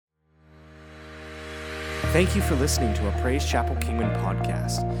Thank you for listening to a Praise Chapel Kingman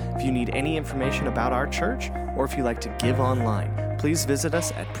podcast. If you need any information about our church, or if you'd like to give online, please visit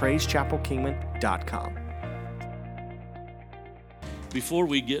us at praisechapelkingman.com. Before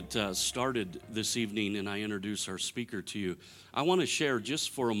we get started this evening and I introduce our speaker to you, I want to share just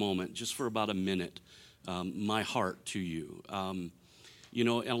for a moment, just for about a minute, my heart to you. And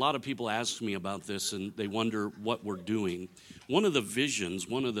a lot of people ask me about this and they wonder what we're doing. One of the visions,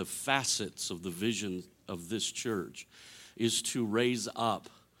 one of the facets of the vision of this church is to raise up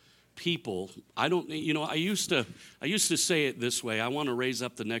people. I used to say it this way. I want to raise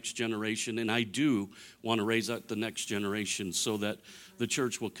up the next generation, and I do want to raise up the next generation so that the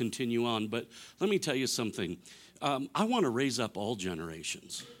church will continue on. But let me tell you something. I want to raise up all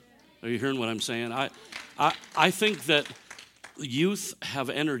generations. Are you hearing what I'm saying? I think that youth have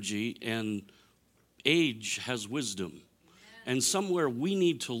energy and age has wisdom. And somewhere we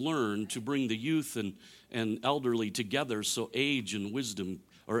need to learn to bring the youth and elderly together so age and wisdom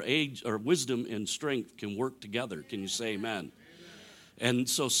or wisdom and strength can work together. Can you say amen? And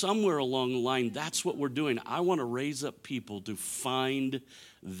so somewhere along the line, that's what we're doing. I want to raise up people to find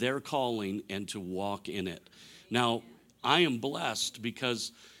their calling and to walk in it. Now, I am blessed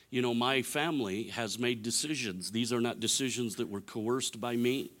because, my family has made decisions. These are not decisions that were coerced by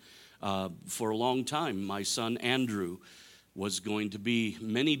me. For a long time, my son Andrew was going to be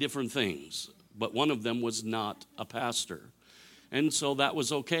many different things, but one of them was not a pastor. And so that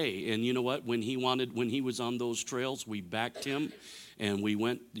was okay. And you know what? When he was on those trails, we backed him and we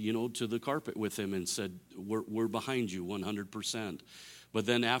went, to the carpet with him and said, we're behind you 100%. But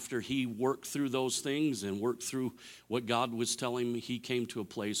then after he worked through those things and worked through what God was telling me, he came to a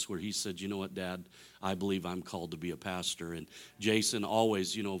place where he said, you know what, Dad, I believe I'm called to be a pastor. And Jason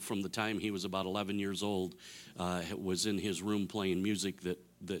always, from the time he was about 11 years old, was in his room playing music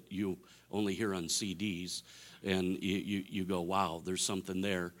that you only hear on CDs. And you go, wow, there's something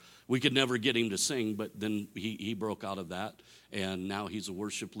there. We could never get him to sing, but then he broke out of that. And now he's a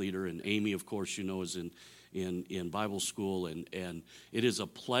worship leader. And Amy, of course, is in Bible school, and it is a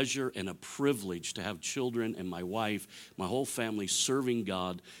pleasure and a privilege to have children and my wife, my whole family serving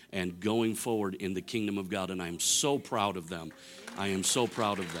God and going forward in the kingdom of God, and I'm so proud of them. I am so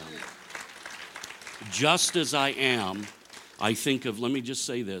proud of them. Just as I am, I think of, let me just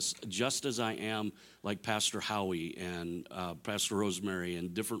say this, just as I am like Pastor Howie and Pastor Rosemary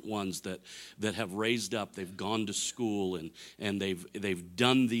and different ones that have raised up, they've gone to school and they've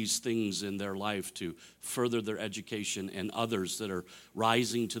done these things in their life to further their education, and others that are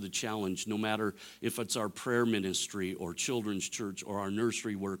rising to the challenge, no matter if it's our prayer ministry or children's church or our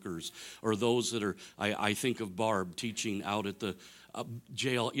nursery workers or those that are, I think of Barb teaching out at the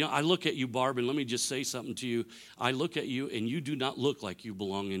jail. I look at you, Barb, and let me just say something to you. I look at you and you do not look like you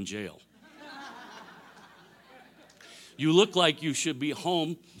belong in jail. You look like you should be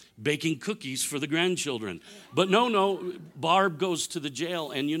home baking cookies for the grandchildren. But no, Barb goes to the jail,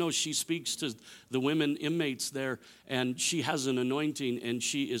 and she speaks to the women inmates there, and she has an anointing, and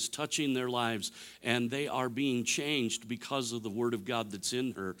she is touching their lives, and they are being changed because of the word of God that's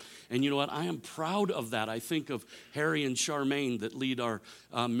in her. And you know what? I am proud of that. I think of Harry and Charmaine that lead our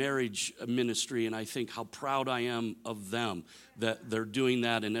marriage ministry, and I think how proud I am of them that they're doing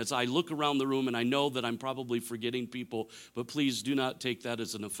that. And as I look around the room, and I know that I'm probably forgetting people, but please do not take that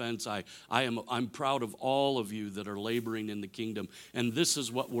as an offense. I'm proud of all of you that are laboring in the kingdom, and this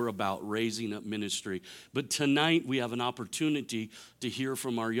is what we're about, raising up ministry. But tonight we have an opportunity to hear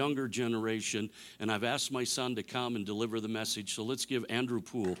from our younger generation, and I've asked my son to come and deliver the message. So let's give Andrew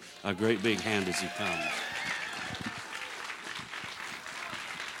Poole a great big hand as he comes.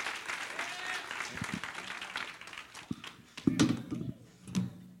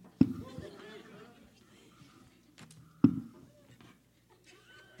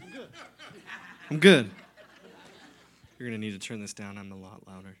 I'm good. You're going to need to turn this down. I'm a lot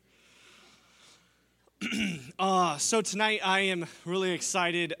louder. So tonight I am really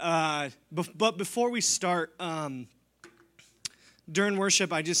excited. But before we start, during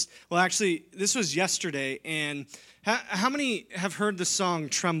worship, this was yesterday. And how many have heard the song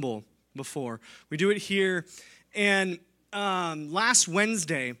Tremble before? We do it here. And last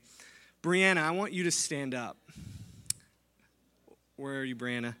Wednesday, Brianna, I want you to stand up. Where are you,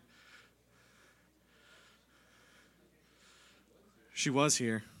 Brianna? She was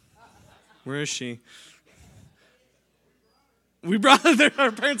here. Where is she? We brought her there.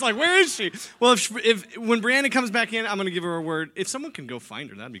 Our parents like, where is she? Well, if when Brianna comes back in, I'm going to give her a word. If someone can go find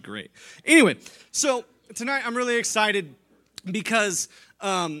her, that'd be great. Anyway, so tonight I'm really excited because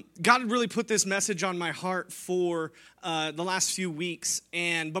God really put this message on my heart for the last few weeks.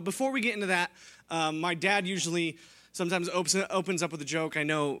 But before we get into that, my dad usually sometimes opens up with a joke. I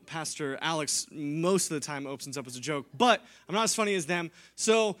know Pastor Alex most of the time opens up with a joke, but I'm not as funny as them.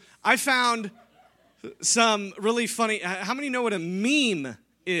 So I found some really funny. How many know what a meme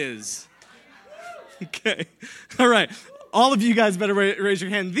is? Okay. All right. All of you guys better raise your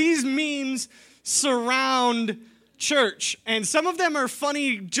hand. These memes surround church, and some of them are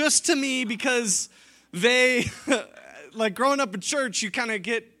funny just to me because they, like growing up in church, you kind of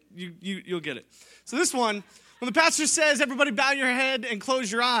get, you'll get it. So this one, when the pastor says, everybody bow your head and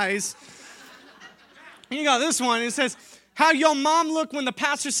close your eyes, you got this one, it says, how your mom look when the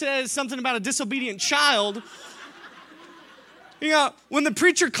pastor says something about a disobedient child. You know, when the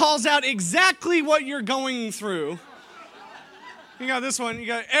preacher calls out exactly what you're going through. You got this one, you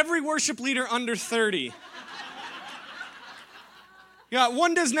got every worship leader under 30. Yeah,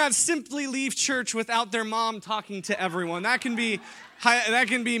 one does not simply leave church without their mom talking to everyone. That can be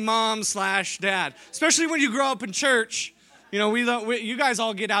mom/dad, especially when you grow up in church. You know, you guys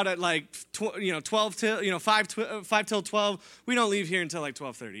all get out at like 12 till 5 till 12. We don't leave here until like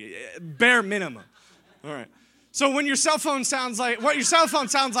 12:30, bare minimum. All right. So when your cell phone sounds like what your cell phone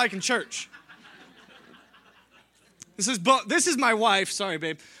sounds like in church. This is my wife. Sorry,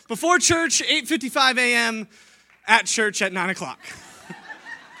 babe. Before church, 8:55 a.m. At church at 9 o'clock.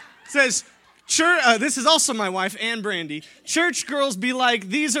 Says, this is also my wife, Ann Brandy. Church girls be like,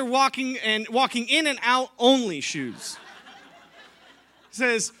 these are walking in and out only shoes.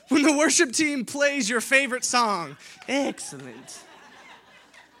 Says, when the worship team plays your favorite song, excellent.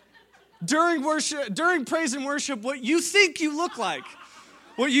 During praise and worship, what you think you look like,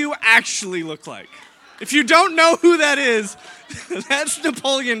 what you actually look like. If you don't know who that is, that's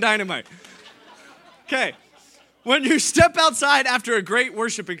Napoleon Dynamite. Okay. When you step outside after a great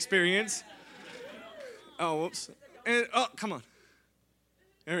worship experience. Oh, whoops. Come on.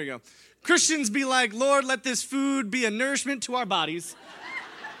 There we go. Christians be like, Lord, let this food be a nourishment to our bodies.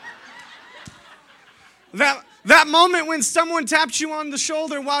 That moment when someone taps you on the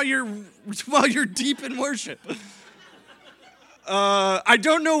shoulder while you're deep in worship. I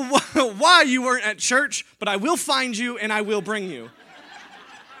don't know why you weren't at church, but I will find you and I will bring you.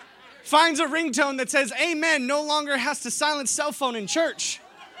 Finds a ringtone that says, amen, no longer has to silence cell phone in church.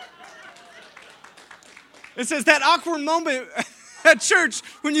 It says that awkward moment at church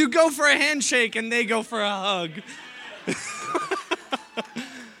when you go for a handshake and they go for a hug.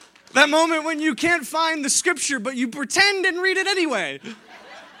 That moment when you can't find the scripture, but you pretend and read it anyway.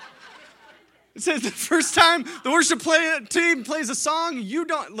 It says the first time the worship team plays a song, you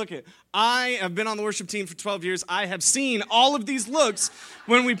don't. Look it. I have been on the worship team for 12 years. I have seen all of these looks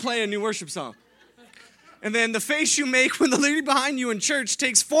when we play a new worship song. And then the face you make when the lady behind you in church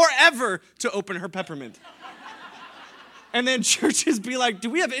takes forever to open her peppermint. And then churches be like, do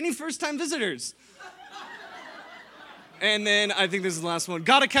we have any first-time visitors? And then I think this is the last one.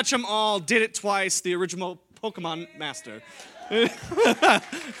 Gotta catch 'em all, did it twice, the original Pokemon master. I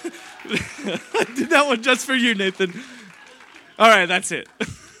did that one just for you, Nathan. All right, that's it.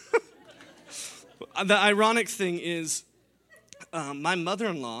 The ironic thing is, my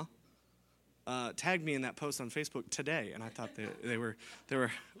mother-in-law tagged me in that post on Facebook today, and I thought they were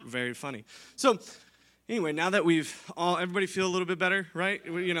very funny. So, anyway, now that everybody feel a little bit better, right?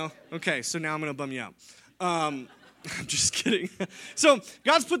 You know, okay. So now I'm gonna bum you out. I'm just kidding. So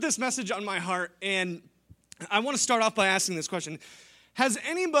God's put this message on my heart, and I want to start off by asking this question: has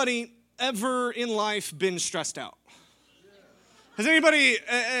anybody ever in life been stressed out? Has anybody,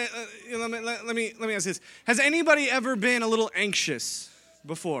 let me ask this. Has anybody ever been a little anxious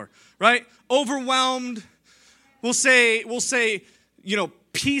before, right? Overwhelmed, we'll say,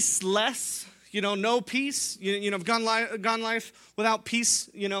 peaceless, no peace, gone life without peace,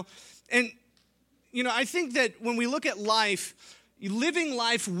 And, I think that when we look at life, living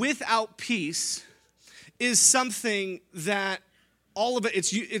life without peace is something that all of it,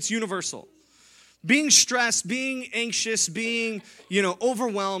 it's universal. Being stressed, being anxious, being,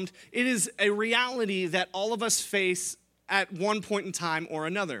 overwhelmed, it is a reality that all of us face at one point in time or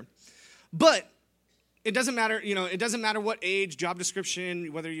another. But it doesn't matter, it doesn't matter what age, job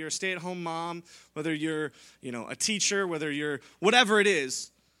description, whether you're a stay-at-home mom, whether you're, a teacher, whether you're, whatever it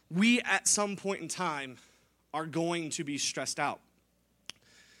is, we at some point in time are going to be stressed out.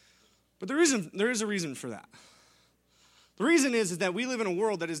 But there is a reason for that. The reason is that we live in a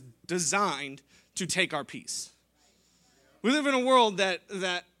world that is designed to take our peace. We live in a world that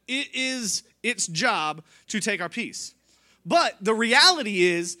it is its job to take our peace. But the reality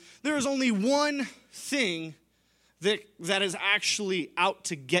is there is only one thing that is actually out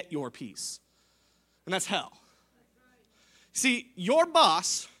to get your peace. And that's hell. See, your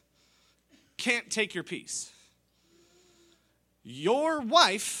boss can't take your peace. Your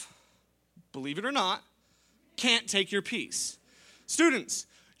wife, believe it or not, can't take your peace. Students,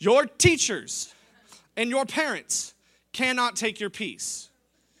 your teachers and your parents cannot take your peace.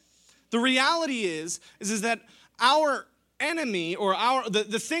 The reality is that our enemy, or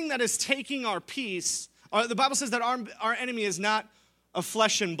the thing that is taking our peace, the Bible says that our enemy is not of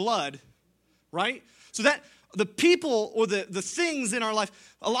flesh and blood, right? So that the people or the things in our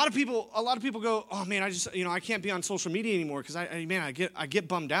life, a lot of people go, oh man, I can't be on social media anymore because I get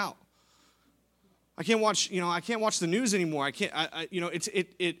bummed out. I can't watch the news anymore.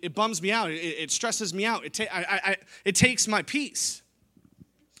 It bums me out. It stresses me out. It takes my peace.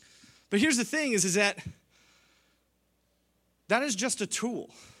 But here's the thing is that is just a tool.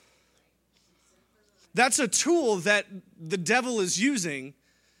 That's a tool that the devil is using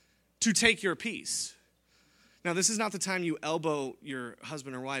to take your peace. Now, this is not the time you elbow your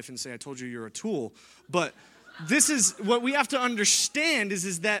husband or wife and say, I told you you're a tool. But this is what we have to understand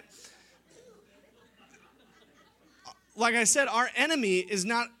is that, like I said, our enemy is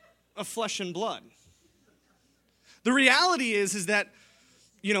not of flesh and blood. The reality is that,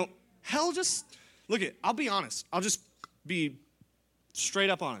 hell just, I'll be honest. I'll just be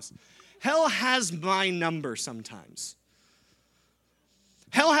straight up honest. Hell has my number sometimes.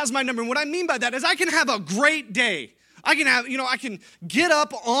 Hell has my number. And what I mean by that is I can have a great day. I can get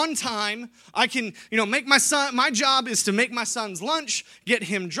up on time. I can, my job is to make my son's lunch, get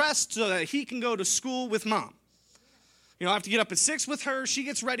him dressed so that he can go to school with mom. I have to get up at 6 with her. She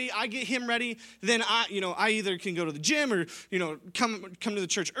gets ready. I get him ready. Then I either can go to the gym or, come to the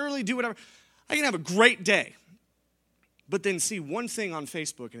church early, do whatever. I can have a great day. But then see one thing on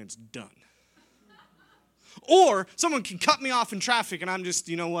Facebook and it's done. Or someone can cut me off in traffic and I'm just,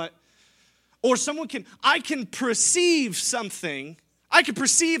 Or I can perceive something. I can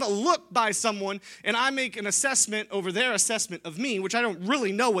perceive a look by someone and I make an assessment over their assessment of me, which I don't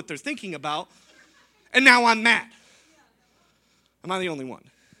really know what they're thinking about. And now I'm mad. Am I the only one?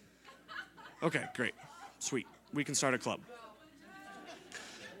 Okay, great. Sweet. We can start a club.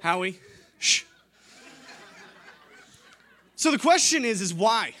 Howie? Shh. So the question is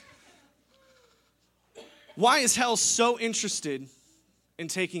why? Why is hell so interested in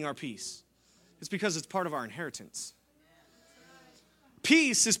taking our peace? It's because it's part of our inheritance.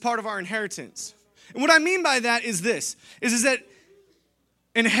 Peace is part of our inheritance. And what I mean by that is this, is that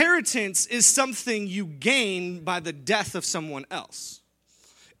inheritance is something you gain by the death of someone else.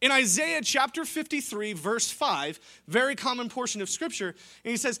 In Isaiah chapter 53, verse 5, very common portion of Scripture,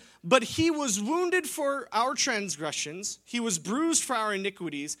 and he says, but he was wounded for our transgressions, he was bruised for our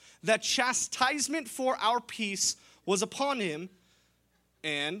iniquities, that chastisement for our peace was upon him,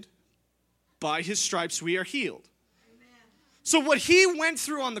 and by his stripes we are healed. Amen. So what he went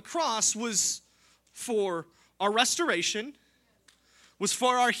through on the cross was for our restoration, was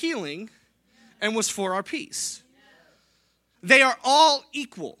for our healing, and was for our peace. They are all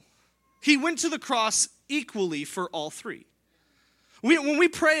equal. He went to the cross equally for all three. When we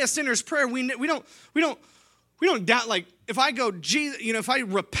pray a sinner's prayer, we don't doubt, like, if I go, if I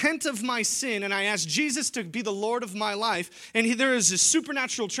repent of my sin and I ask Jesus to be the Lord of my life, and there is a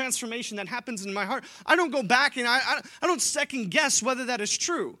supernatural transformation that happens in my heart, I don't go back and I don't second guess whether that is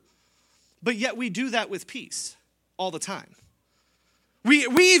true. But yet we do that with peace all the time. We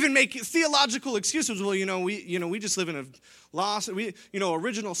even make theological excuses. Well, we just live in a lost,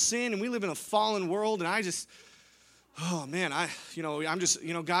 original sin, and we live in a fallen world, and I'm just, God,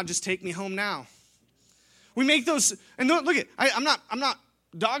 just take me home now. We make those, and look at, I'm not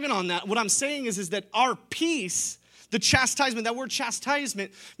dogging on that. What I'm saying is that our peace, the chastisement, that word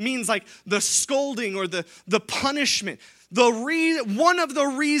chastisement means like the scolding or the punishment. One of the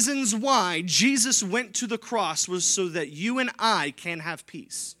reasons why Jesus went to the cross was so that you and I can have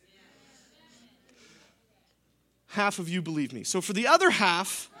peace. Half of you believe me. So for the other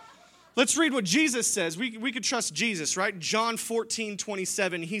half, let's read what Jesus says. We could trust Jesus, right? John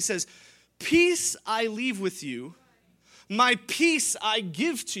 14:27. He says, peace I leave with you, my peace I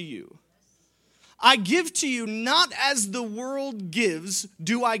give to you. I give to you not as the world gives,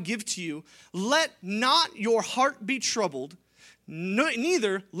 do I give to you. Let not your heart be troubled,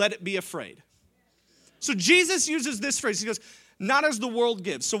 neither let it be afraid. So Jesus uses this phrase. He goes, not as the world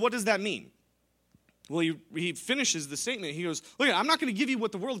gives. So what does that mean? Well, he finishes the statement. He goes, look, I'm not going to give you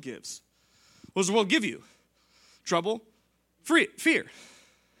what the world gives. What does the world give you? Trouble, fear.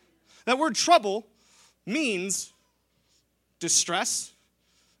 That word trouble means distress,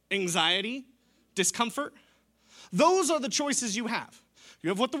 anxiety, discomfort. Those are the choices you have. You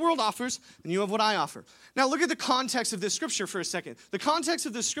have what the world offers, and you have what I offer. Now look at the context of this scripture for a second. The context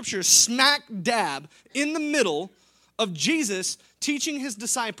of this scripture is smack dab in the middle of Jesus teaching his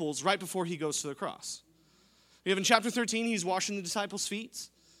disciples right before he goes to the cross. You have in chapter 13, he's washing the disciples' feet.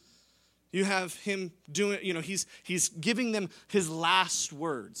 You have him doing, he's giving them his last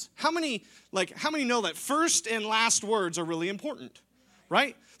words. How many know that first and last words are really important,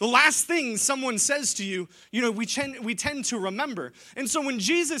 right? The last thing someone says to you, we tend to remember. And so when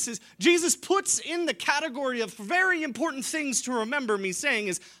Jesus puts in the category of very important things to remember me saying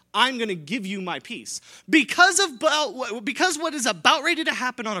is, I'm going to give you my peace. Because what is about ready to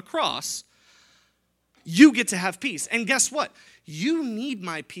happen on a cross, you get to have peace. And guess what? You need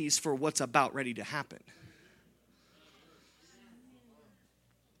my peace for what's about ready to happen.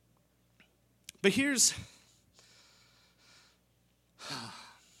 But here's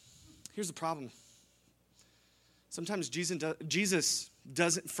the problem. Sometimes Jesus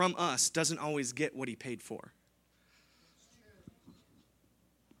doesn't always get what he paid for.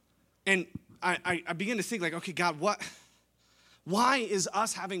 And I begin to think like, okay, God, why is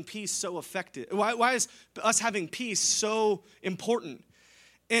us having peace so effective? Why is us having peace so important?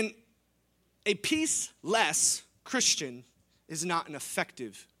 And a peaceless Christian is not an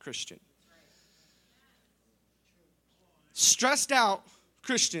effective Christian. Stressed out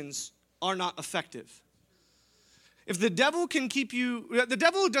Christians are not effective. If the devil can keep you, the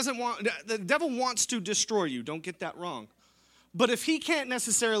devil wants to destroy you, don't get that wrong. But if he can't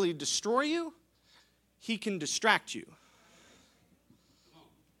necessarily destroy you, he can distract you.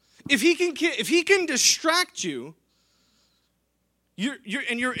 If he can distract you,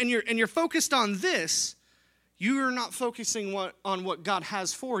 you're focused on this, you're not focusing on what God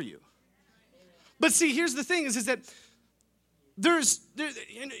has for you. But see, here's the thing is that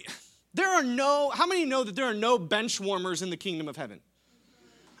how many know that there are no bench warmers in the kingdom of heaven?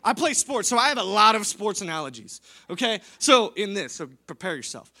 I play sports, so I have a lot of sports analogies, okay? So prepare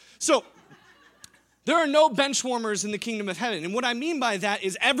yourself. So there are no bench warmers in the kingdom of heaven. And what I mean by that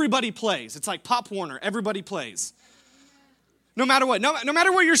is everybody plays. It's like Pop Warner, everybody plays. No matter what. No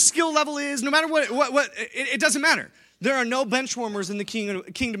matter what your skill level is, no matter what it doesn't matter. There are no bench warmers in the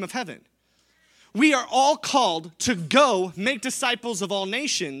kingdom of heaven. We are all called to go make disciples of all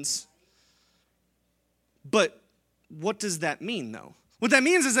nations. But what does that mean, though? What that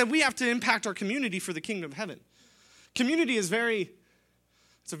means is that we have to impact our community for the kingdom of heaven. Community is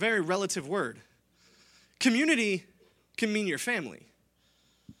it's a very relative word. Community can mean your family.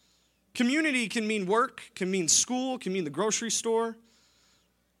 Community can mean work, can mean school, can mean the grocery store.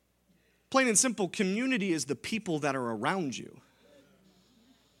 Plain and simple, community is the people that are around you.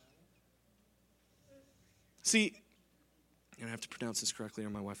 See, I have to pronounce this correctly or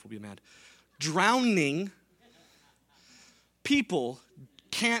my wife will be mad. Drowning people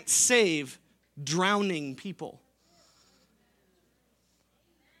can't save drowning people.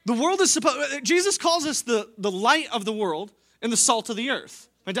 The world is Jesus calls us the light of the world and the salt of the earth.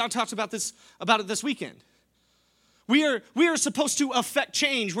 My dad talked about it this weekend. We are supposed to affect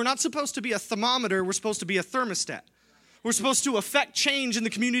change. We're not supposed to be a thermometer. We're supposed to be a thermostat. We're supposed to affect change in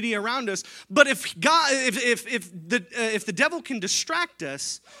the community around us. But if the devil can distract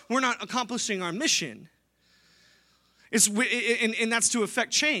us, we're not accomplishing our mission. And that's to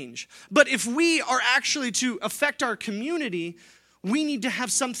affect change. But if we are actually to affect our community, we need to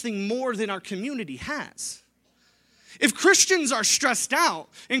have something more than our community has. If Christians are stressed out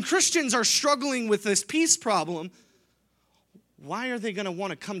and Christians are struggling with this peace problem, why are they going to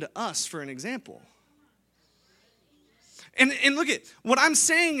want to come to us for an example? And look at, what I'm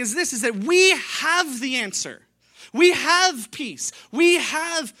saying is this, is that we have the answer. We have peace. We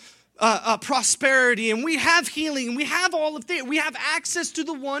have prosperity, and we have healing, and we have all of that. We have access to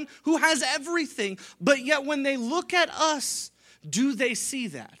the one who has everything. But yet when they look at us, do they see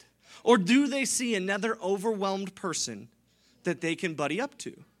that? Or do they see another overwhelmed person that they can buddy up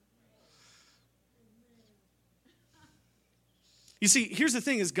to? You see, here's the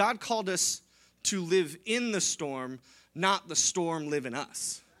thing is God called us to live in the storm, not the storm live in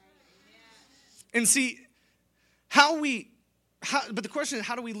us. And see, but the question is,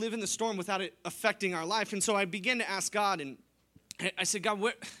 how do we live in the storm without it affecting our life? And so I began to ask God, and I said, God,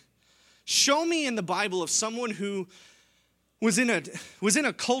 show me in the Bible of someone who was in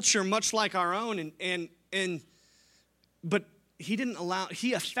a culture much like our own, but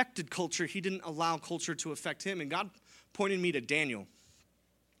he affected culture. He didn't allow culture to affect him. And God pointed me to Daniel.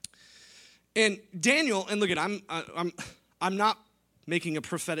 And Daniel, and look at, I'm not making a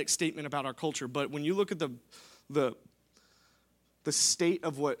prophetic statement about our culture, but when you look at the the state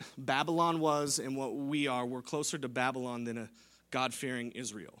of what Babylon was and what we are, we're closer to Babylon than a God-fearing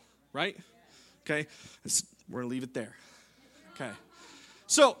Israel, right? Okay, we're going to leave it there. Okay,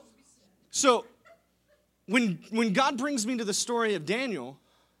 so when God brings me to the story of Daniel,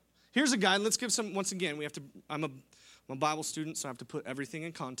 here's a guy. Let's give some, once again, I'm a Bible student, so I have to put everything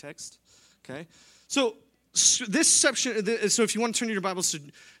in context, okay? So this section, so if you want to turn your Bibles to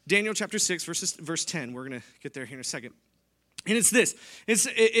Daniel chapter 6, verse 10, we're going to get there here in a second. And it's this.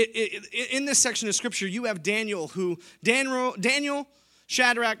 In this section of Scripture, you have Daniel,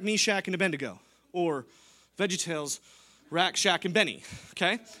 Shadrach, Meshach, and Abednego, or VeggieTales, Rack, Shack, and Benny,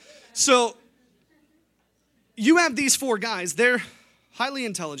 okay? So you have these four guys. They're highly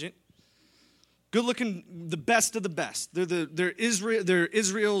intelligent, good looking, the best of the best. They're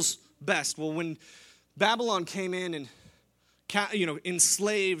Israel's best. Well, when Babylon came in and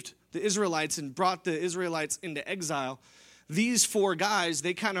enslaved the Israelites and brought the Israelites into exile, these four guys,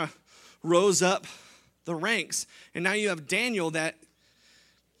 they kind of rose up the ranks. And now you have Daniel that,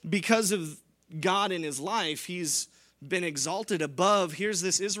 because of God in his life, he's been exalted above. Here's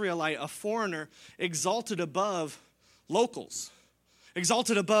this Israelite, a foreigner, exalted above locals,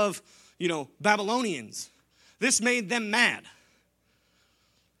 exalted above, Babylonians. This made them mad.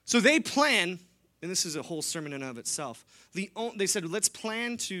 So they plan, and this is a whole sermon in and of itself. They said, let's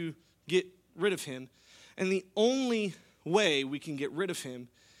plan to get rid of him. And the only way we can get rid of him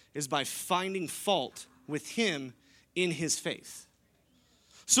is by finding fault with him in his faith.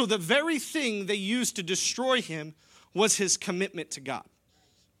 So the very thing they used to destroy him was his commitment to God.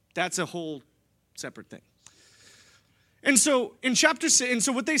 That's a whole separate thing. And so in chapter 6, and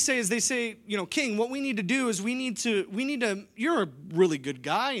so what they say is, King, what we need to do is we need to, you're a really good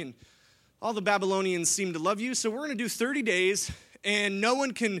guy, and all the Babylonians seem to love you, so we're going to do 30 days, and no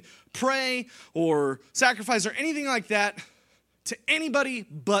one can pray or sacrifice or anything like that to anybody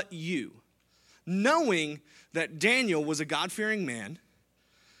but you. Knowing that Daniel was a God-fearing man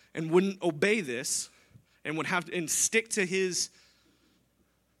and wouldn't obey this and would have to stick to his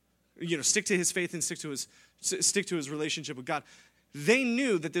faith and stick to his relationship with God. They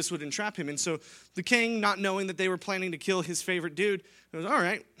knew that this would entrap him. And so the king, not knowing that they were planning to kill his favorite dude, goes, all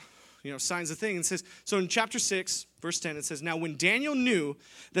right, signs the thing. And says, so in chapter 6, verse 10, it says, now when Daniel knew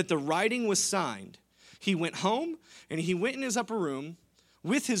that the writing was signed, he went home and he went in his upper room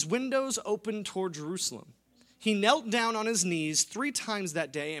with his windows open toward Jerusalem. He knelt down on his knees 3 times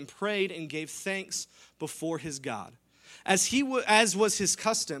that day and prayed and gave thanks before his God, as was his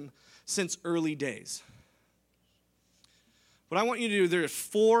custom since early days. What I want you to do, there are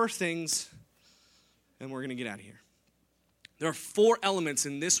 4 things, and we're going to get out of here. There are 4 elements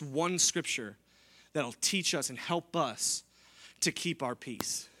in this one scripture that'll teach us and help us to keep our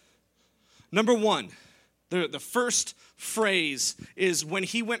peace. Number 1, the first phrase is when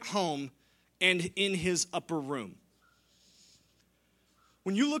he went home and in his upper room.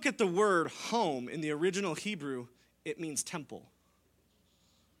 When you look at the word home in the original Hebrew, it means temple.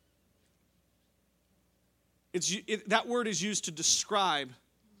 That word is used to describe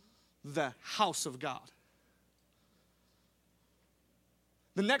the house of God.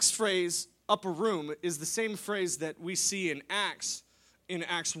 The next phrase, upper room, is the same phrase that we see in Acts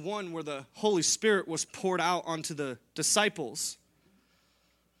 1, where the Holy Spirit was poured out onto the disciples.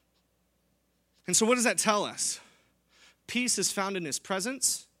 And so what does that tell us? Peace is found in his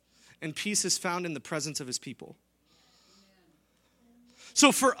presence, and peace is found in the presence of his people.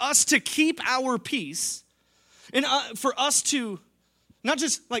 So for us to keep our peace, and for us to not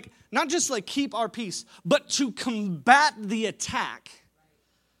just keep our peace, but to combat the attack,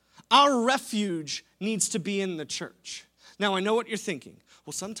 our refuge needs to be in the church. Now, I know what you're thinking.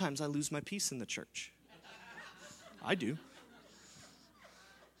 Well, sometimes I lose my peace in the church. I do.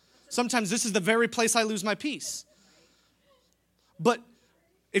 Sometimes this is the very place I lose my peace. But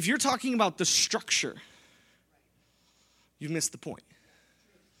if you're talking about the structure, you've missed the point.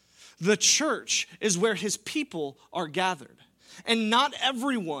 The church is where his people are gathered. And not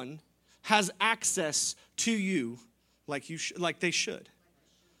everyone has access to you like they should.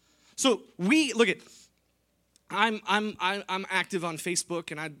 So I'm active on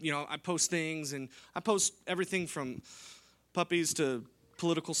Facebook, and I post things, and I post everything from puppies to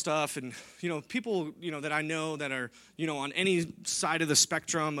political stuff, and people that I know that are on any side of the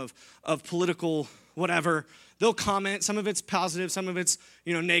spectrum of political whatever. They'll comment. Some of it's positive, some of it's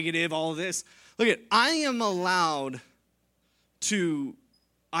negative. All of this. I am allowed to.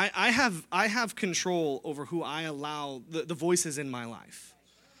 I have control over who I allow the voices in my life.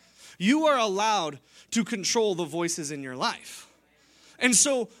 You are allowed to control the voices in your life. And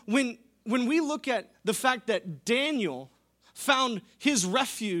so when we look at the fact that Daniel found his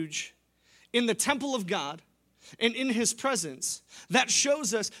refuge in the temple of God and in his presence, that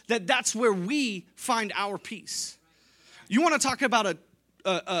shows us that that's where we find our peace. You want to talk about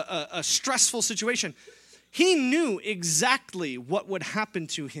a stressful situation. He knew exactly what would happen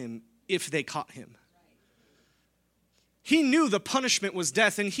to him if they caught him. He knew the punishment was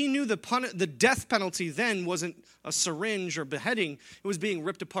death, and he knew the death penalty then wasn't a syringe or beheading. It was being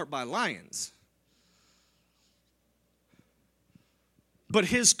ripped apart by lions. But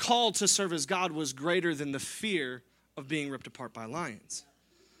his call to serve as God was greater than the fear of being ripped apart by lions.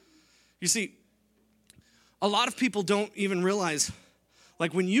 You see, a lot of people don't even realize,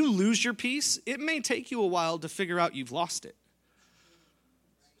 like when you lose your peace, it may take you a while to figure out you've lost it.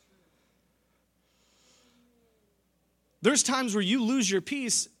 There's times where you lose your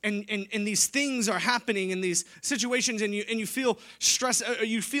peace and these things are happening in these situations and you feel stressed, or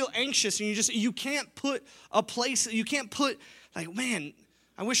you feel anxious, and you can't put like, man,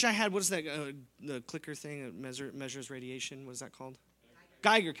 I wish I had, what is that, the clicker thing that measures radiation, what is that called?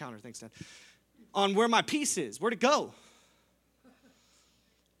 Geiger counter, thanks, Dad. On where my peace is, where'd it go?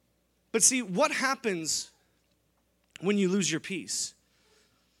 But see, what happens when you lose your peace?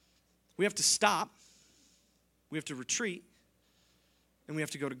 We have to stop. We have to retreat, and we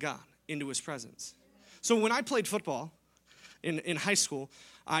have to go to God, into his presence. So when I played football in high school,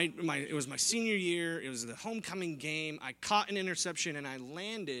 it was my senior year. It was the homecoming game. I caught an interception, and I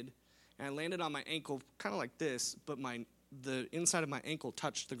landed on my ankle kind of like this, but the inside of my ankle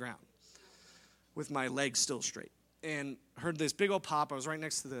touched the ground with my legs still straight. And heard this big old pop. I was right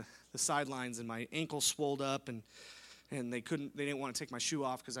next to the sidelines, and my ankle swelled up, and they didn't want to take my shoe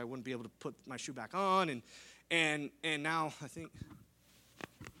off because I wouldn't be able to put my shoe back on, and now I think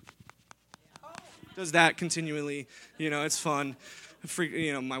does that continually. It's fun.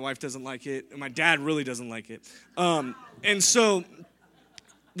 My wife doesn't like it, and my dad really doesn't like it. And so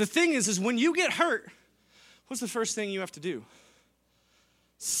the thing is when you get hurt, what's the first thing you have to do?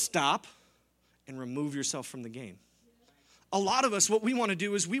 Stop and remove yourself from the game. A lot of us, what we want to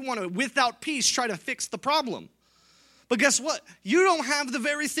do is we want to, without peace, try to fix the problem. But guess what? You don't have the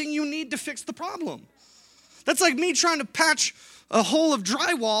very thing you need to fix the problem. That's like me trying to patch a hole of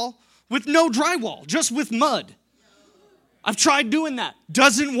drywall with no drywall, just with mud. I've tried doing that.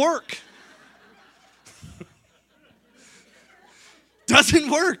 Doesn't work. Doesn't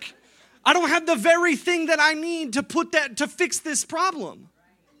work. I don't have the very thing that I need to fix this problem.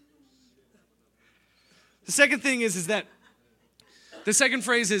 The second thing is that the second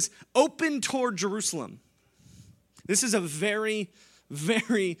phrase is open toward Jerusalem. This is a very,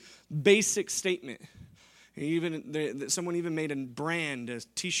 very basic statement. Someone even made a brand, a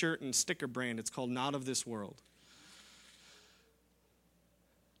t-shirt and sticker brand. It's called Not of This World.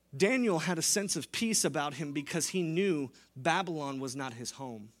 Daniel had a sense of peace about him because he knew Babylon was not his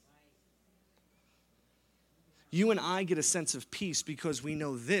home. You and I get a sense of peace because we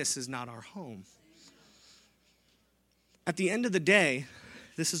know this is not our home. At the end of the day,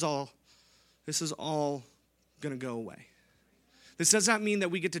 this is all going to go away. This does not mean that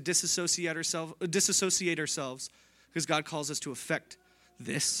we get to disassociate ourselves because God calls us to affect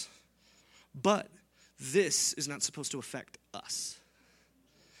this. But this is not supposed to affect us.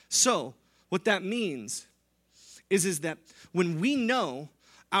 So what that means is that when we know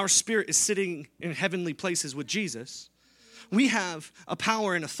our spirit is sitting in heavenly places with Jesus, we have a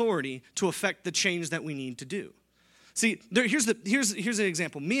power and authority to affect the change that we need to do. See, here's an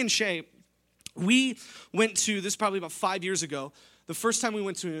example. Me and Shay, we went to, this probably about 5 years ago, the first time we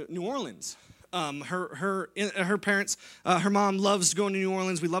went to New Orleans. Her parents, her mom loves going to New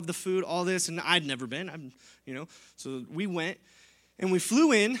Orleans. We love the food, all this, and I'd never been, So we went, and we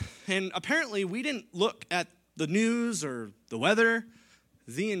flew in, and apparently we didn't look at the news or the weather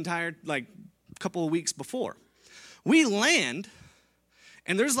the entire, couple of weeks before. We land,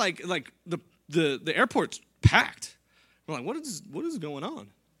 and there's the airport's packed. We're like, what is going on?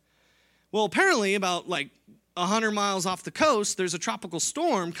 Well, apparently about 100 miles off the coast, there's a tropical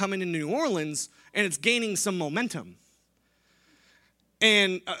storm coming into New Orleans, and it's gaining some momentum.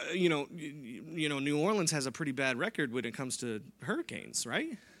 And, New Orleans has a pretty bad record when it comes to hurricanes,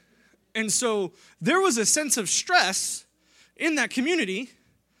 right? And so there was a sense of stress in that community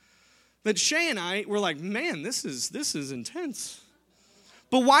that Shay and I were like, man, this is intense.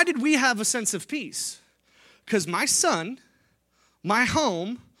 But why did we have a sense of peace? Because my son, my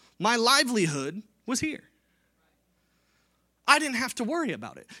home, my livelihood was here. I didn't have to worry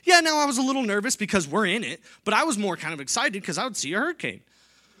about it. Yeah, now I was a little nervous because we're in it, but I was more kind of excited because I would see a hurricane.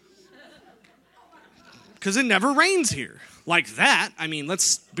 Because it never rains here like that. I mean,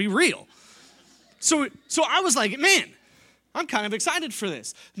 let's be real. So I was like, man, I'm kind of excited for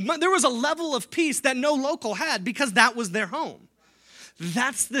this. There was a level of peace that no local had because that was their home.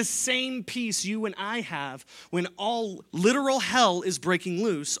 That's the same peace you and I have when all literal hell is breaking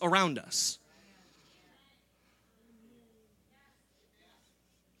loose around us.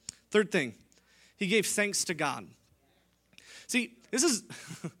 Third thing, he gave thanks to God. See, this is,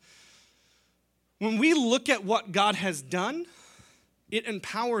 when we look at what God has done, it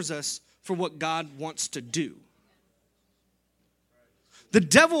empowers us for what God wants to do. The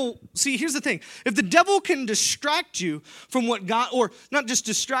devil, see, here's the thing. If the devil can distract you from what God, or not just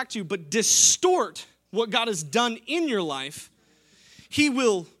distract you, but distort what God has done in your life, he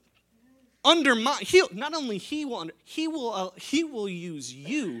will undermine, he will use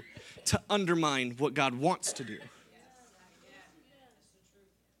you to undermine what God wants to do.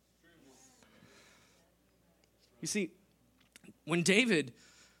 You see, when David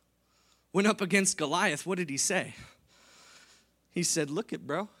went up against Goliath, what did he say? He said, look it,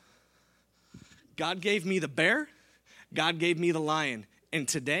 bro. God gave me the bear. God gave me the lion. And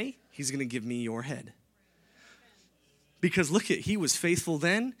today, he's going to give me your head. Because look it, he was faithful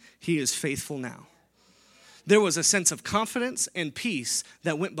then. He is faithful now. There was a sense of confidence and peace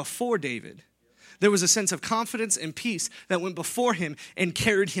that went before David. There was a sense of confidence and peace that went before him and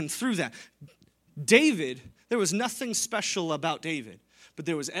carried him through that. David, there was nothing special about David, but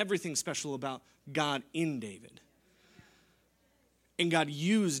there was everything special about God in David. And God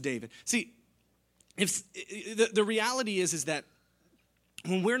used David. See, if the reality is that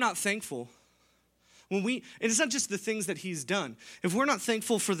when we're not thankful, it's not just the things that he's done. If we're not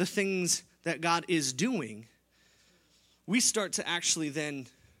thankful for the things that God is doing, we start to actually then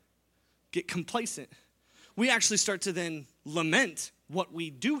get complacent. We actually start to then lament what we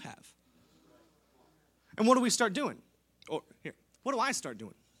do have. And what do we start doing? What do I start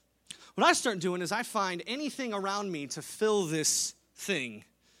doing? What I start doing is I find anything around me to fill this thing.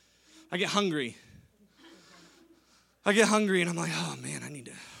 I get hungry and I'm like, oh man, I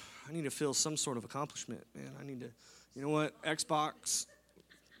need to feel some sort of accomplishment, man. I need to, you know what, Xbox,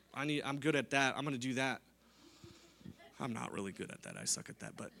 I'm good at that. I'm going to do that. I'm not really good at that. I suck at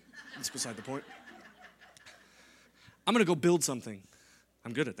that, but that's beside the point. I'm going to go build something.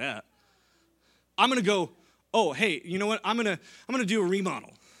 I'm good at that. I'm going to go, oh, hey, you know what? I'm going to do a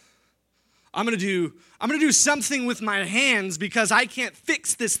remodel. I'm going to do something with my hands because I can't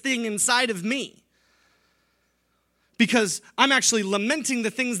fix this thing inside of me. Because I'm actually lamenting the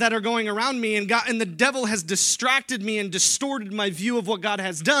things that are going around me, and the devil has distracted me and distorted my view of what God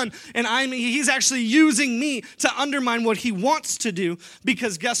has done, and he's actually using me to undermine what he wants to do,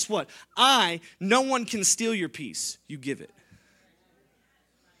 because guess what? No one can steal your peace. You give it.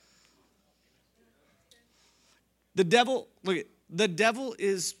 The devil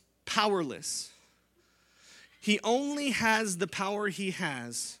is powerless. He only has the power he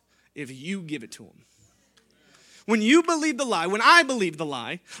has if you give it to him. When you believe the lie, when I believe the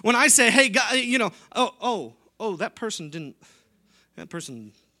lie, when I say, hey, God, that person didn't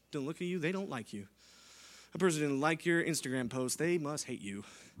look at you, they don't like you. That person didn't like your Instagram post, they must hate you.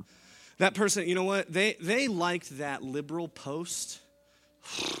 That person, you know what, they liked that liberal post.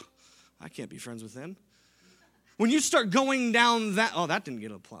 I can't be friends with them. When you start going down that didn't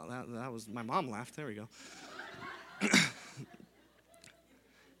get applause. That was, my mom laughed. There we go.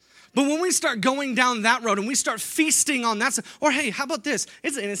 But when we start going down that road and we start feasting on that, or hey, how about this?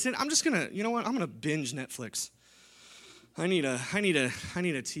 It's innocent. I'm just gonna, you know what? I'm gonna binge Netflix. I need a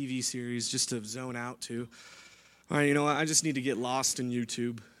TV series just to zone out to. All right, you know what? I just need to get lost in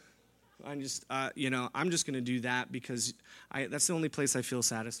YouTube. I'm just gonna do that because that's the only place I feel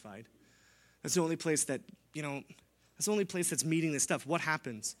satisfied. That's the only place that, that's the only place that's meeting this stuff. What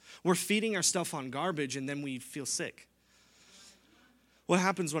happens? We're feeding our stuff on garbage and then we feel sick. What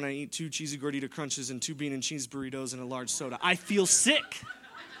happens when I eat 2 cheesy gordita crunches and 2 bean and cheese burritos and a large soda? I feel sick.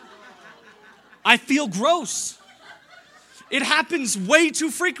 I feel gross. It happens way too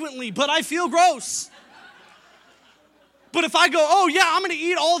frequently, but I feel gross. But if I go, oh yeah, I'm going to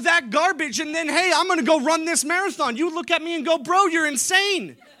eat all that garbage and then, hey, I'm going to go run this marathon. You look at me and go, bro, you're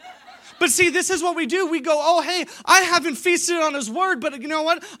insane. But see, this is what we do. We go, oh, hey, I haven't feasted on his word, but you know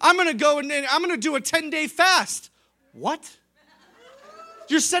what? I'm going to go and I'm going to do a 10-day fast. What?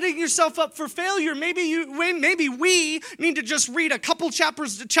 You're setting yourself up for failure. Maybe we need to just read a couple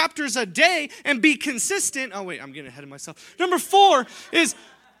chapters a day and be consistent. Oh, wait, I'm getting ahead of myself. Number 4 is,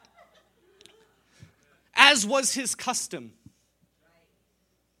 as was his custom.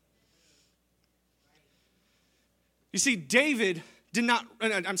 You see, Daniel did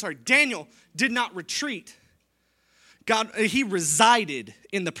not retreat. He resided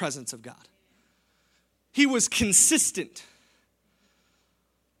in the presence of God. He was consistent.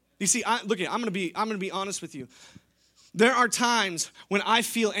 You see, I'm gonna be honest with you. There are times when I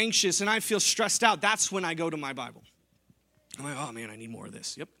feel anxious and I feel stressed out. That's when I go to my Bible. I'm like, oh man, I need more of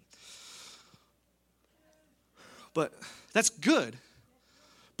this. Yep. But that's good.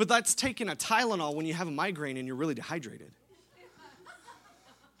 But that's taking a Tylenol when you have a migraine and you're really dehydrated.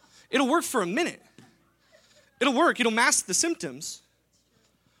 It'll work for a minute. It'll work. It'll mask the symptoms.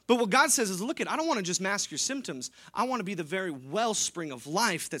 But what God says is, look, I don't want to just mask your symptoms. I want to be the very wellspring of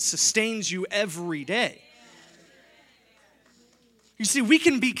life that sustains you every day. You see, we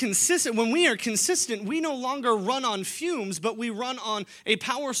can be consistent. When we are consistent, we no longer run on fumes, but we run on a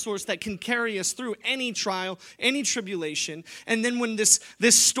power source that can carry us through any trial, any tribulation. And then when this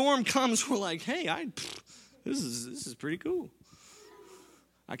storm comes, we're like, hey, this is pretty cool.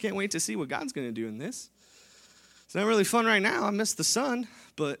 I can't wait to see what God's going to do in this. It's not really fun right now. I miss the sun,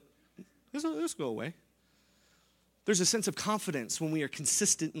 but this will go away. There's a sense of confidence when we are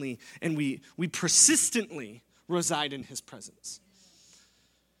consistently and we persistently reside in his presence.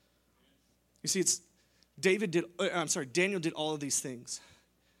 You see, Daniel did all of these things.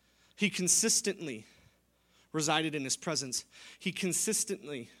 He consistently resided in his presence. He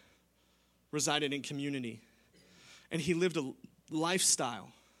consistently resided in community. And he lived a lifestyle.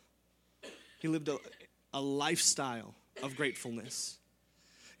 He lived a lifestyle of gratefulness.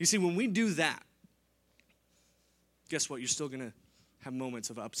 You see, when we do that, guess what? You're still going to have moments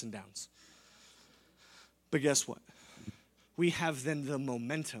of ups and downs. But guess what? We have then the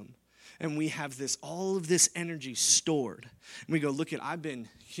momentum, and we have all of this energy stored. And we go, look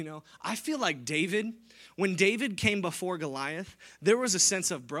I feel like David, when David came before Goliath, there was a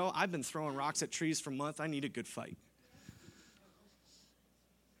sense of, bro, I've been throwing rocks at trees for months. I need a good fight.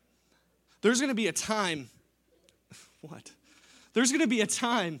 There's going to be a time, There's going to be a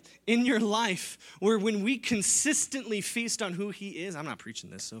time in your life where when we consistently feast on who he is, I'm not preaching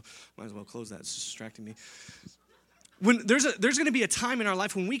this, so might as well close that. It's distracting me. When there's going to be a time in our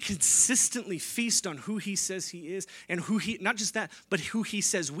life when we consistently feast on who he says he is and not just that, but who he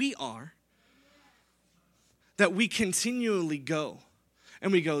says we are, that we continually go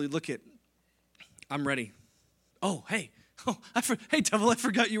and we go, look I'm ready. Oh, hey, hey, devil, I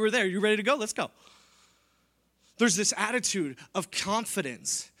forgot you were there. You ready to go? Let's go. There's this attitude of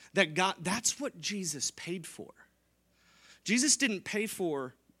confidence that that's what Jesus paid for. Jesus didn't pay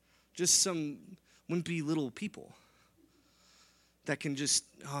for just some wimpy little people that can just,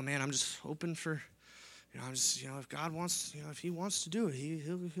 oh man, I'm just hoping for, if God wants, if he wants to do it,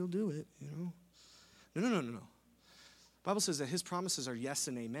 he'll do it, No. The Bible says that his promises are yes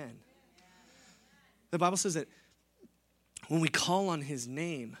and amen. The Bible says that when we call on his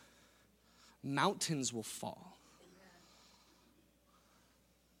name, mountains will fall.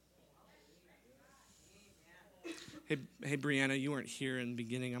 Hey, Brianna, you weren't here in the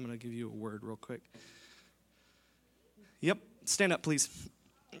beginning. I'm going to give you a word real quick. Yep, stand up, please.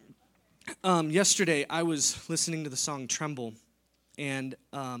 Yesterday, I was listening to the song Tremble, and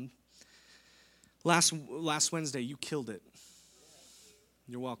last Wednesday, you killed it.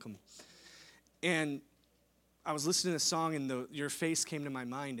 You're welcome. And I was listening to the song, and your face came to my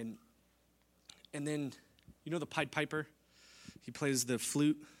mind, and then, the Pied Piper? He plays the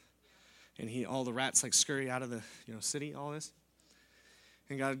flute, and all the rats scurry out of the city, all this.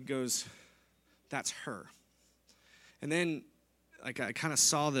 And God goes, that's her. And then I kind of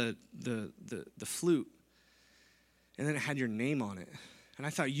saw the flute, and then it had your name on it. And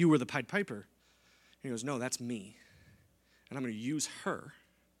I thought you were the Pied Piper. And he goes, no, that's me. And I'm going to use her.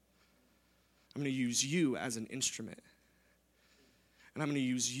 I'm going to use you as an instrument. And I'm going to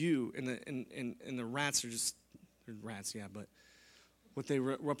use you, and the rats are just, they're rats, yeah, but what they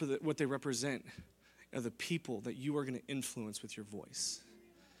represent are the people that you are going to influence with your voice.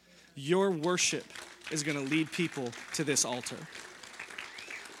 Your worship is going to lead people to this altar.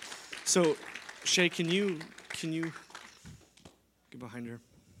 So, Shay, can you get behind her?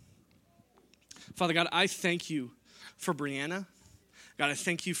 Father God, I thank you for Brianna. God, I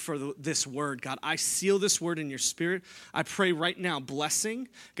thank you for this word. God, I seal this word in your spirit. I pray right now blessing.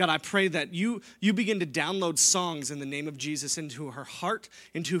 God, I pray that you begin to download songs in the name of Jesus into her heart,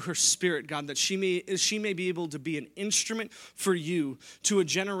 into her spirit, God, that she may be able to be an instrument for you to a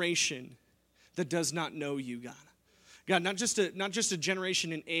generation that does not know you, God. God, not just a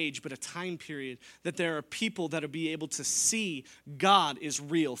generation in age, but a time period that there are people that will be able to see God is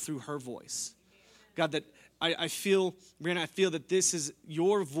real through her voice. God, that I feel, Brianna, that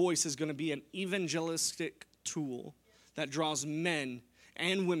your voice is going to be an evangelistic tool that draws men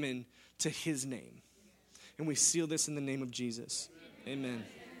and women to his name. And we seal this in the name of Jesus. Amen.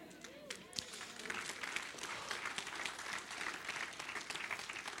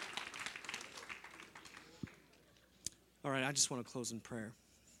 All right, I just want to close in prayer.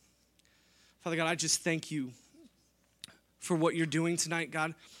 Father God, I just thank you for what you're doing tonight,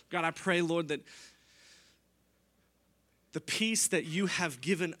 God. God, I pray, Lord, that the peace that you have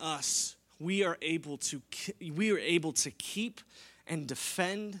given us, we are able to keep and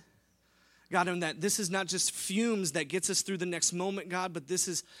defend. God, and that this is not just fumes that gets us through the next moment, God, but this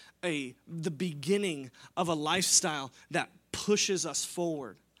is the beginning of a lifestyle that pushes us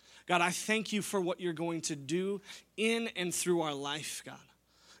forward. God, I thank you for what you're going to do in and through our life, God.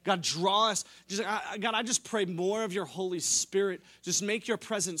 God, draw us. God, I just pray more of your Holy Spirit. Just make your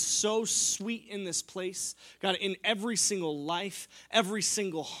presence so sweet in this place. God, in every single life, every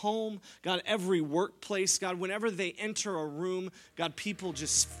single home, God, every workplace. God, whenever they enter a room, God, people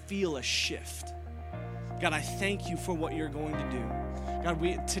just feel a shift. God, I thank you for what you're going to do.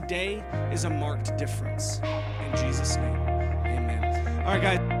 God, today is a marked difference. In Jesus' name, amen. All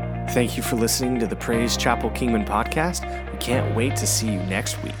right, guys. Thank you for listening to the Praise Chapel Kingman podcast. We can't wait to see you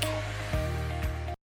next week.